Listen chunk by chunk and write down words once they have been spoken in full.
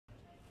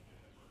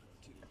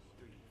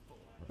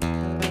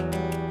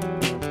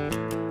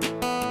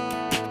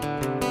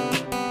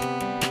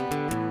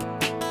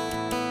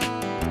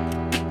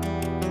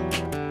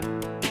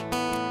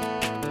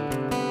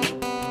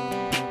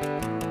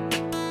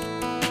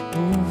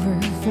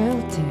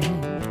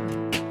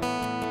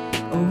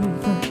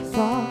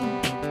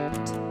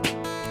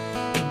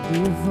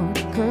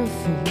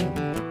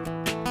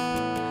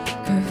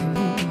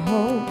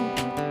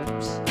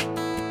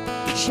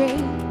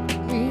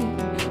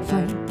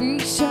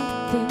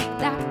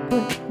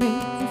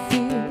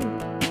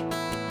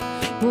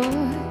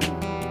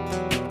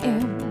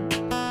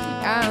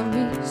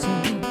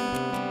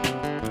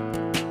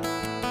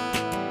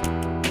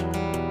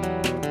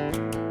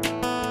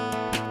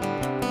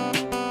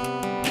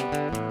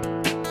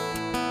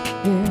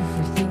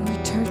Everything we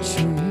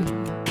touch,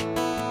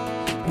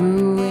 we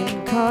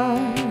ruin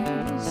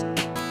cars.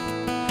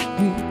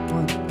 We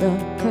want the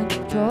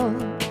control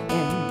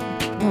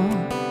and no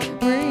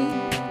green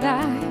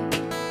light.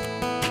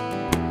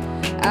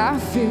 I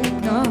feel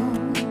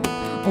numb.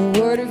 A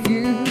word of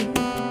you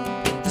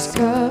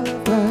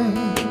discovered.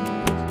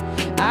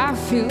 I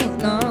feel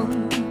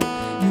numb.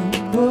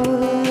 And what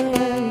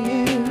are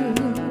you?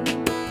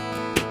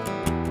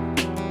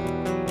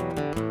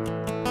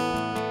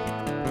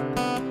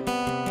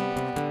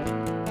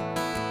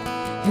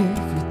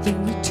 Everything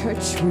we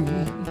touch, we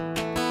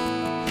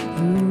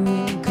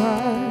ruin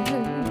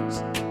cars.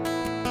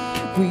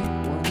 We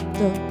want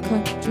the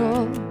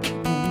control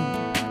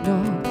and no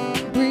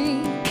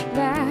green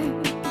light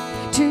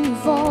to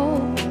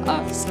fall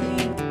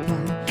asleep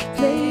by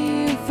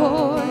playing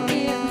for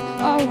in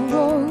our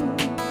role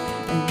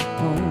and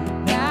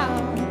home now.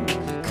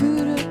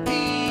 Could it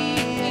be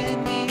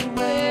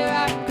anywhere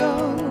I go?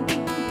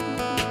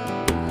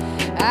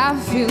 I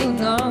feel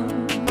numb.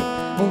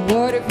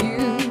 What have you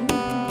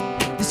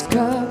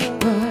discovered?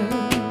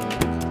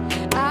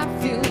 I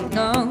feel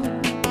numb.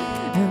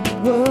 And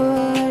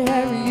what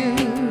have you?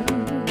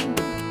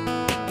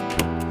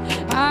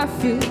 I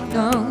feel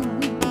numb.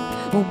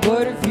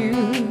 What have you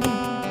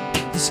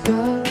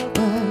discovered?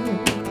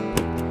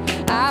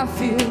 I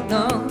feel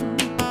numb.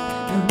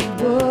 And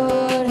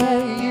what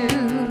have you?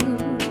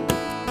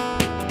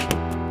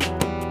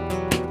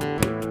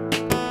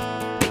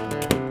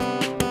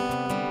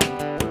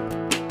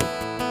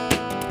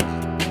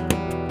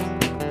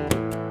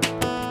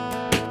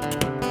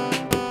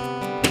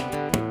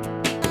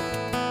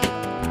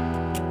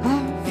 I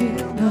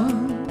feel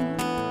numb.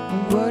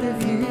 What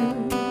have you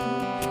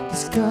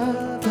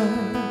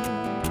discovered?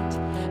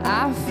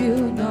 I feel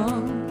numb.